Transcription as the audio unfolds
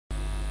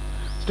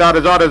Star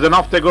Resort is, and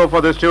off they go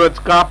for the Stewards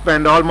Cup,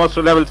 and almost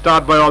a level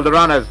start by all the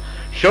runners.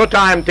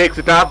 Showtime takes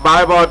it up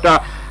by about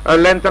a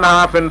length and a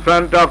half in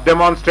front of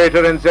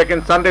Demonstrator in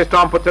second. Sunday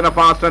Storm puts in a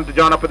fast run to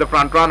join up with the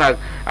front runners,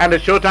 and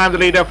it's Showtime the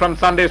leader from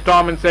Sunday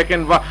Storm in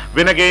second.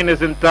 Win Again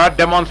is in third.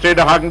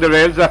 Demonstrator hugging the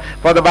rails.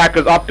 For the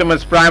backers,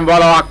 Optimus Prime,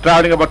 Wallach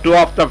traveling about 2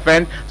 off the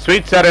fence.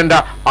 Sweet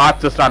Surrender,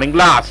 Arts is running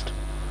last.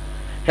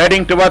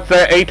 Heading towards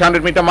the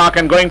 800-meter mark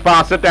and going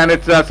past it, and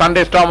it's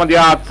Sunday Storm on the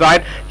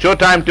outside.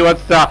 Showtime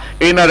towards the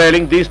inner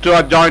railing. These two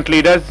are joint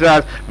leaders.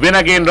 Win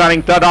Again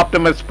running third.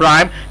 Optimus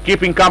Prime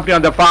keeping company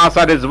on the far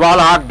side is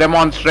Wallach,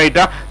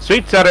 Demonstrator,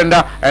 Sweet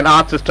Surrender, and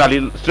Arts is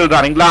still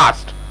running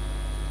last.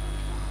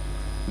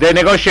 They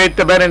negotiate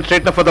the bed and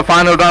straightener for the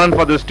final run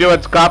for the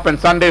Stewards Cup, and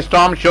Sunday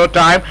Storm,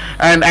 Showtime,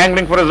 and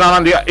angling for his run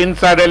on the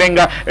inside railing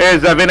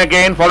is Win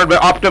Again, followed by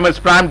Optimus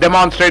Prime,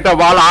 Demonstrator,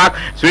 Wallach,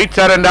 Sweet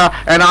Surrender,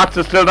 and Arts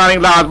is still running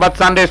last. But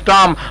Sunday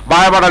Storm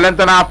by about a length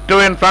and a half, 2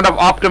 in front of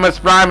Optimus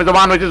Prime is the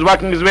one which is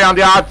working his way on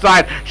the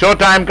outside.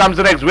 Showtime comes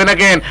the next. Win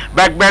Again,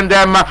 backbend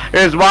them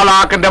is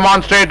Wallach and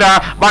Demonstrator,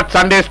 but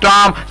Sunday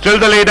Storm still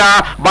the leader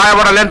by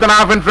about a length and a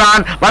half in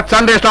front. But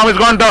Sunday Storm is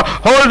going to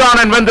hold on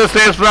and win this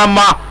race from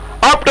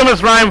Optimus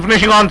Prime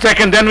finishing on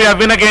second. Then we have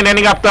Win Again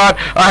ending up third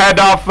ahead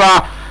of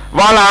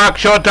Wallach,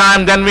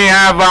 Showtime. Then we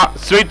have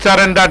Sweet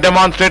Surrender,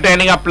 Demonstrator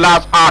ending up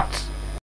last, Arts.